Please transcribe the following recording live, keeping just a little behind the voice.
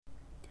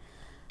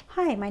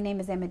Hi, my name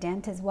is Emma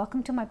Dantes.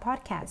 Welcome to my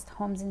podcast,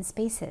 Homes and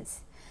Spaces.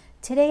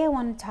 Today I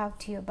want to talk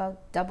to you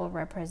about double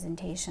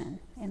representation.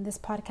 And this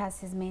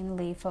podcast is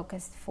mainly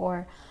focused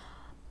for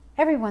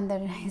everyone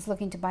that is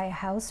looking to buy a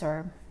house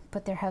or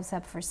put their house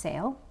up for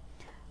sale.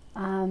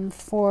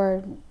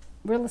 For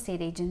real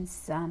estate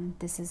agents,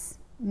 this is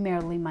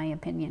merely my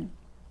opinion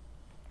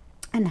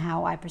and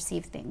how I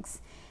perceive things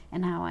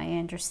and how I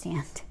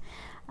understand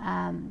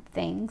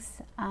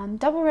things.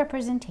 Double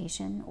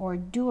representation or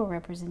dual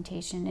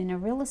representation in a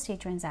real estate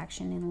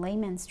transaction in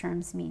layman's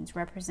terms means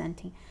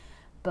representing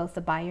both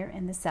the buyer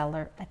and the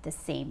seller at the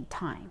same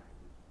time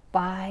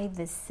by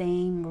the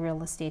same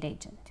real estate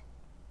agent.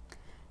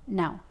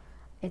 Now,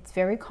 it's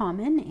very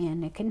common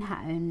and it can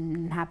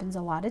happens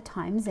a lot of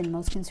times, and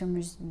most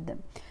consumers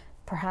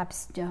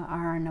perhaps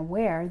are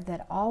unaware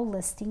that all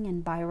listing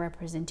and buyer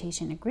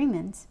representation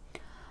agreements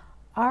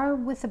are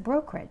with a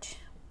brokerage,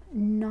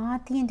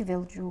 not the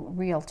individual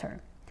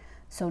realtor.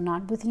 So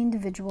not with the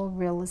individual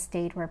real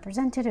estate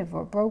representative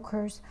or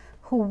brokers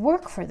who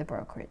work for the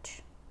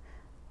brokerage.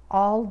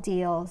 All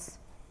deals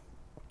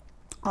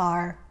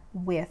are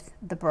with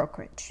the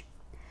brokerage.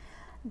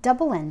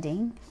 Double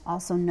ending,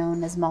 also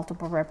known as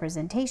multiple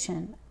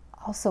representation,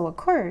 also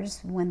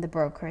occurs when the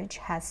brokerage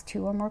has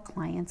two or more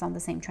clients on the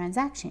same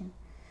transaction,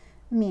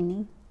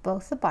 meaning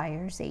both the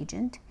buyer's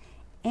agent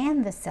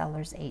and the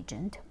seller's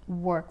agent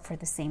work for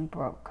the same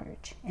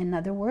brokerage. In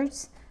other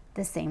words,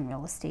 the same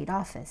real estate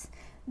office.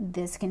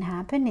 This can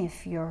happen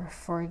if you're,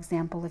 for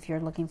example, if you're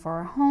looking for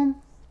a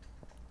home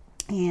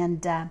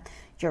and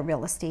your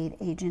real estate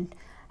agent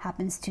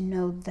happens to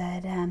know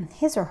that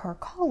his or her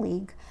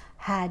colleague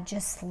had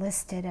just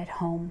listed a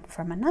home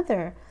from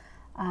another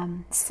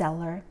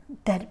seller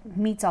that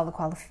meets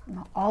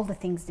all the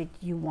things that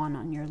you want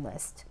on your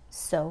list.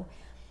 So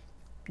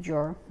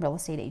your real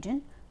estate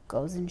agent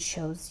goes and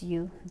shows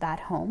you that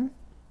home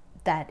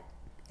that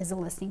is a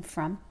listing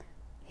from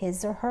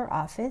his or her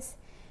office,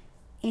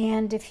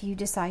 and if you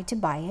decide to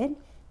buy it,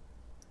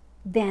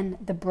 then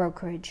the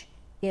brokerage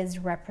is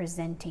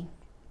representing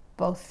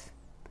both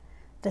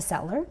the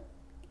seller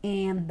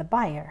and the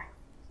buyer.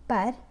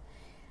 But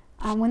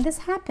when this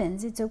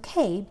happens, it's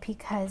okay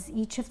because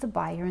each of the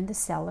buyer and the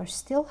seller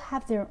still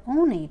have their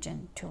own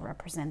agent to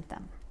represent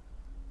them.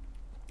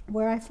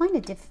 Where I find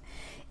it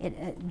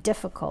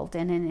difficult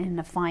and in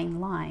a fine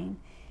line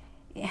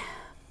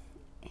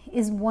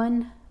is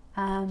when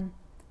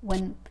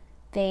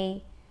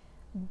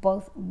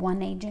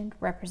one agent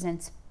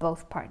represents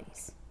both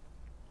parties.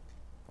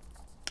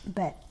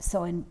 But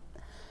so in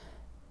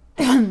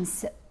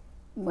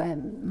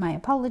my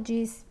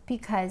apologies,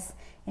 because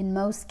in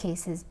most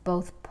cases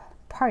both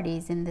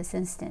parties, in this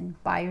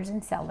instant buyers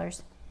and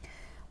sellers,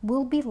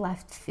 will be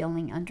left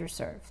feeling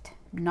underserved,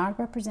 not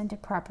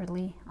represented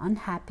properly,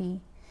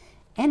 unhappy,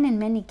 and in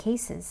many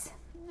cases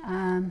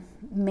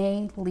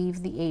may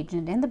leave the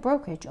agent and the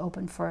brokerage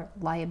open for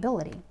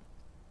liability.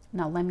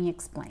 Now let me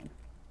explain.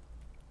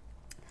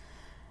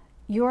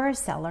 You are a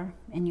seller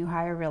and you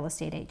hire a real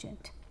estate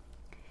agent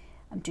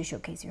to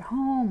showcase your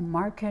home,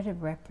 market it,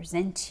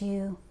 represent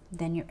you.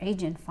 Then your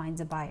agent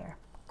finds a buyer.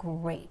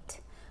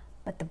 Great.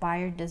 But the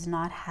buyer does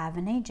not have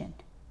an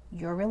agent.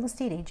 Your real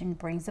estate agent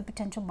brings a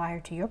potential buyer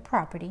to your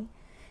property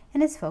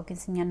and is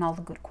focusing on all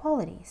the good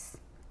qualities,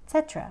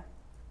 etc.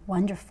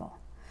 Wonderful.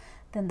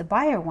 Then the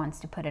buyer wants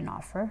to put an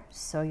offer,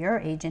 so your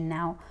agent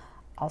now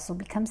also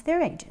becomes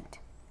their agent.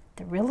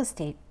 The real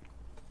estate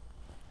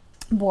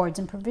boards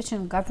and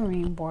provincial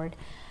governing board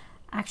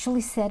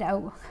actually set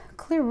out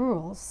clear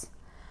rules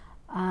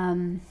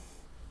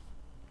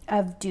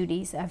of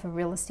duties of a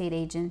real estate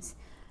agents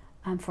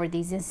for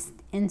these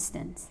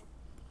instances.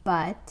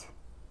 But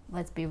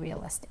let's be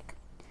realistic.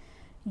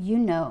 You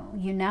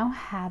now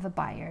have a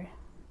buyer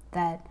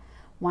that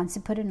wants to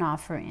put an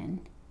offer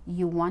in.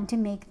 You want to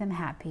make them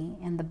happy,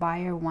 and the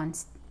buyer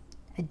wants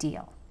a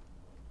deal.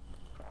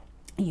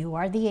 You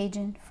are the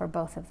agent for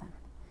both of them.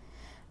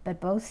 But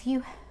both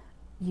you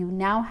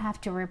now have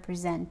to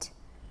represent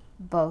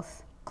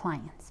both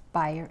clients,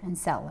 buyer and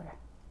seller.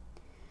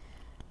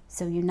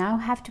 So you now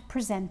have to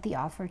present the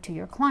offer to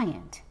your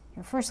client,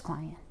 your first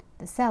client,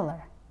 the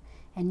seller.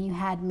 And you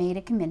had made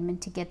a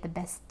commitment to get the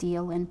best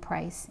deal and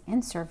price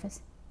and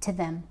service to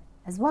them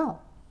as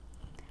well.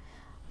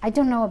 I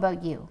don't know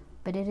about you,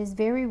 but it is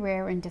very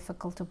rare and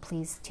difficult to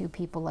please two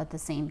people at the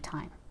same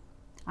time.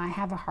 I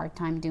have a hard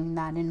time doing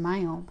that in my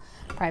own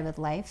private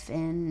life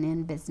and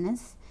in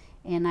business,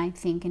 and I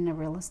think in a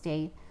real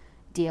estate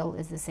deal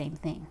is the same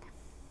thing.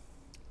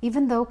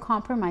 Even though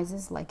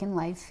compromises, like in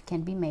life,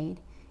 can be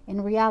made,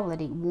 in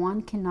reality,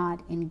 one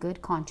cannot in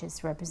good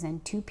conscience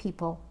represent two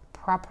people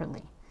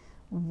properly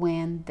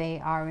when they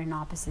are in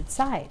opposite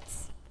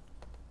sides.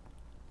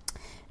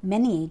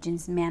 Many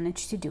agents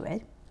manage to do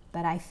it,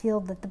 but I feel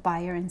that the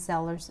buyer and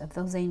sellers of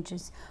those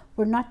agents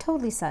were not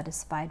totally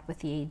satisfied with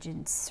the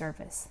agent's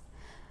service,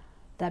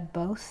 that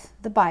both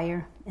the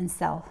buyer and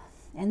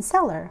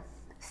seller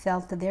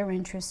felt that their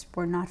interests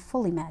were not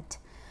fully met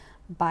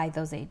by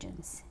those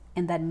agents,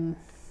 and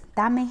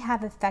that may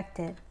have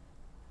affected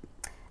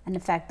an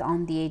effect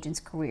on the agent's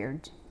career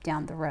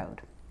down the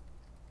road.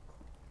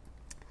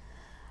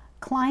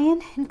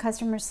 Client and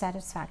customer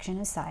satisfaction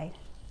aside,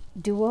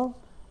 dual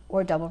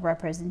or double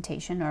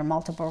representation or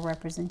multiple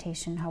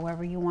representation,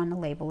 however you want to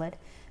label it,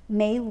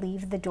 may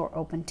leave the door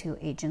open to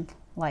agent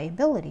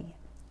liability.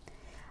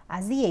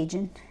 As the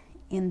agent,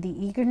 in the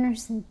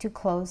eagerness to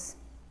close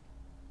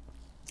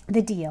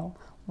the deal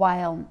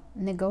while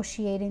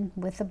negotiating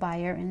with the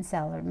buyer and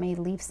seller, may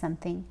leave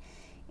something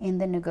in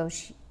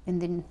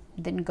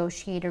the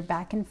negotiator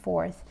back and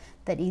forth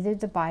that either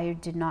the buyer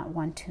did not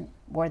want to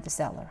or the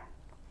seller.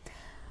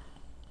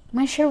 I'm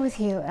going to share with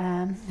you,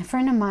 a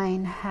friend of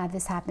mine had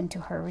this happen to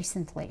her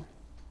recently.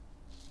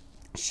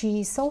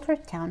 She sold her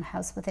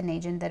townhouse with an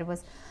agent that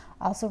was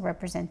also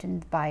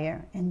representing the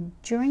buyer, and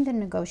during the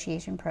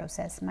negotiation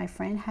process, my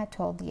friend had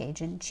told the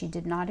agent she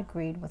did not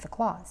agree with the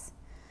clause.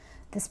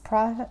 This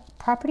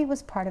property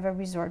was part of a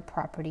resort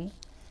property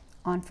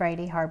on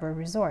Friday Harbor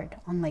Resort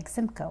on Lake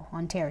Simcoe,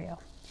 Ontario.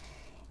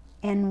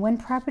 And when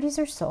properties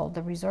are sold,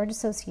 the Resort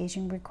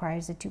Association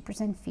requires a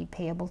 2% fee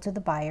payable to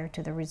the buyer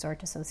to the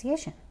Resort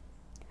Association.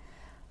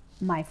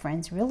 My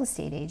friend's real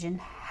estate agent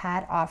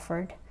had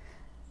offered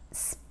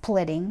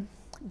splitting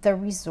the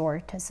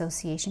Resort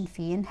Association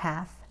fee in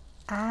half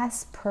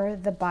as per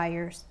the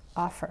buyer's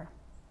offer.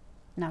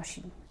 Now,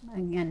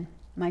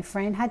 my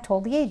friend had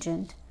told the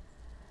agent,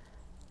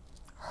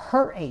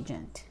 her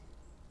agent,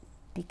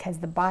 because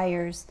the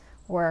buyers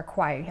were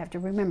acquired. You have to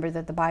remember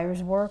that the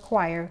buyers were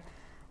acquired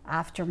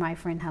after my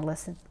friend had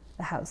listed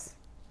the house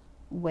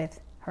with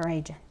her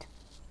agent.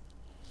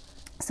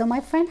 So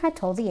my friend had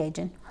told the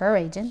agent, her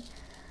agent,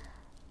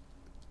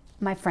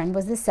 my friend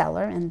was the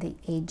seller and the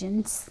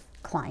agent's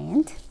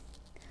client.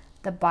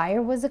 The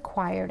buyer was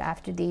acquired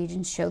after the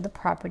agent showed the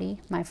property,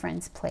 my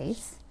friend's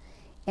place,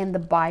 and the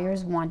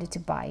buyers wanted to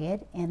buy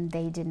it and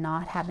they did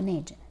not have an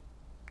agent.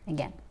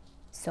 Again,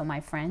 so my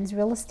friend's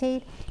real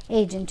estate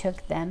agent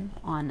took them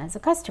on as a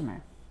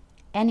customer.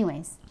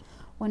 Anyways,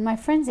 when my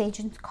friend's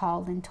agent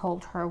called and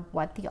told her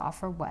what the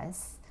offer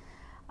was,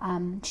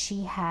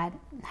 she had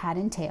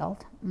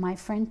entailed, my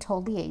friend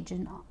told the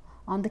agent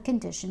on the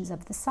conditions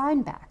of the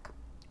sign back,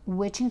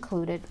 which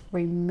included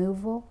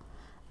removal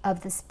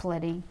of the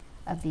splitting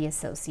of the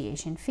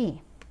association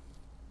fee.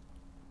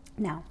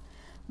 Now,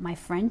 my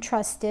friend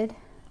trusted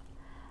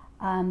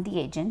the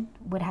agent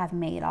would have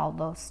made all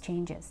those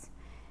changes.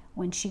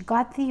 When she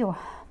got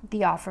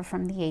the offer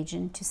from the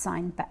agent to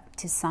sign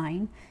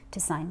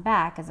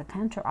back as a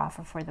counter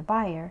offer for the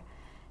buyer,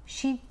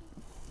 she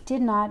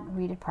did not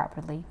read it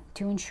properly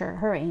to ensure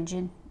her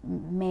agent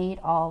made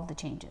all the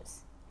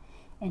changes.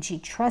 And she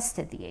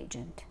trusted the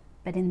agent.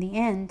 But in the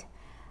end,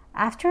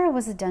 after it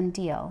was a done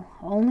deal,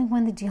 only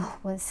when the deal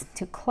was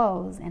to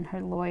close and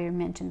her lawyer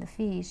mentioned the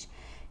fees,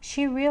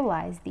 she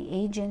realized the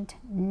agent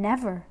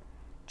never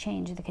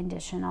changed the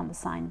condition on the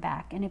sign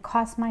back, and it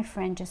cost my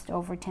friend just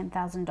over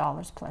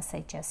 $10,000 plus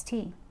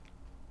HST.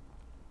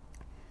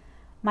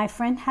 My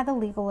friend had the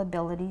legal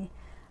ability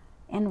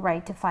and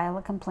right to file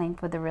a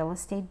complaint with the real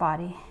estate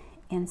body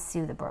and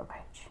sue the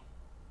brokerage.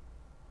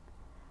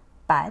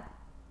 But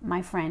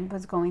my friend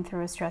was going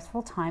through a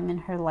stressful time in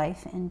her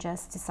life and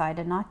just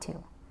decided not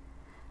to.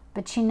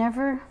 But she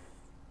never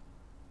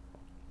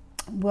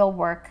will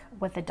work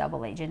with a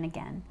double agent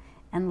again.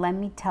 And let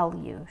me tell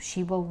you,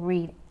 she will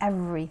read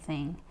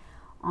everything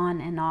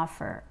on an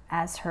offer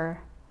as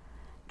her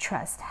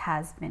trust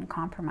has been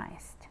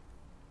compromised.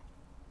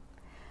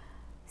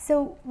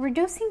 So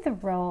reducing the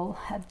role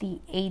of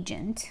the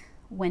agent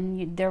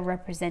when they're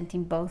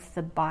representing both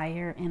the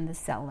buyer and the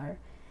seller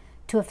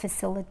to a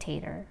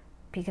facilitator,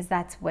 because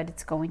that's what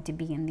it's going to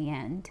be in the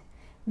end,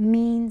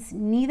 means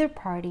neither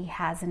party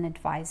has an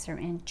advisor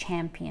and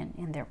champion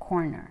in their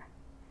corner.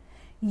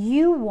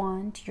 You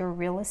want your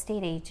real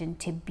estate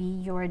agent to be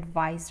your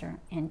advisor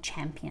and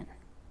champion.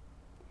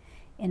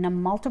 In a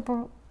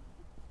multiple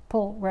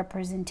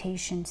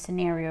representation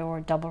scenario or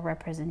double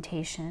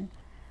representation,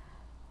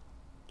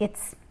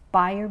 it's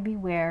buyer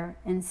beware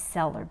and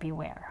seller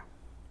beware.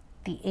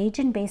 The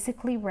agent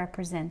basically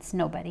represents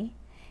nobody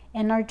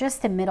and are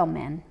just a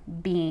middleman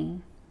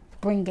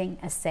bringing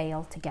a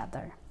sale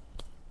together.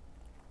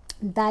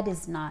 That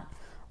is not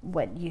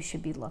what you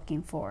should be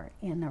looking for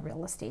in a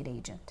real estate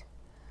agent.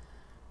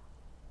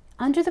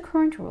 Under the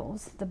current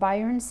rules, the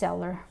buyer and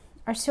seller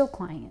are still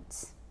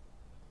clients.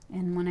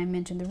 And when I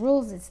mention the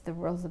rules, it's the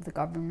rules of the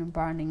governing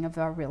body of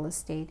our real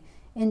estate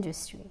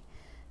industry.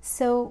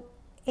 So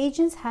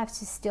agents have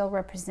to still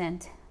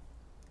represent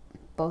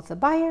both the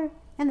buyer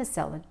and the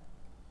seller's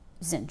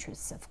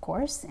interests, of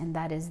course, and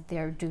that is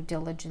their due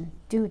diligence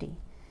duty.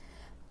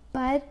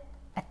 But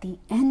at the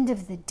end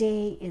of the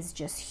day, is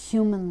just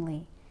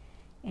humanly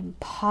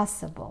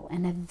impossible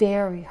and a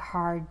very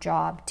hard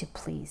job to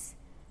please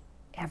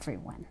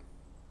everyone.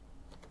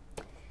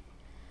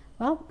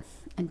 Well,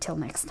 until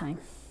next time.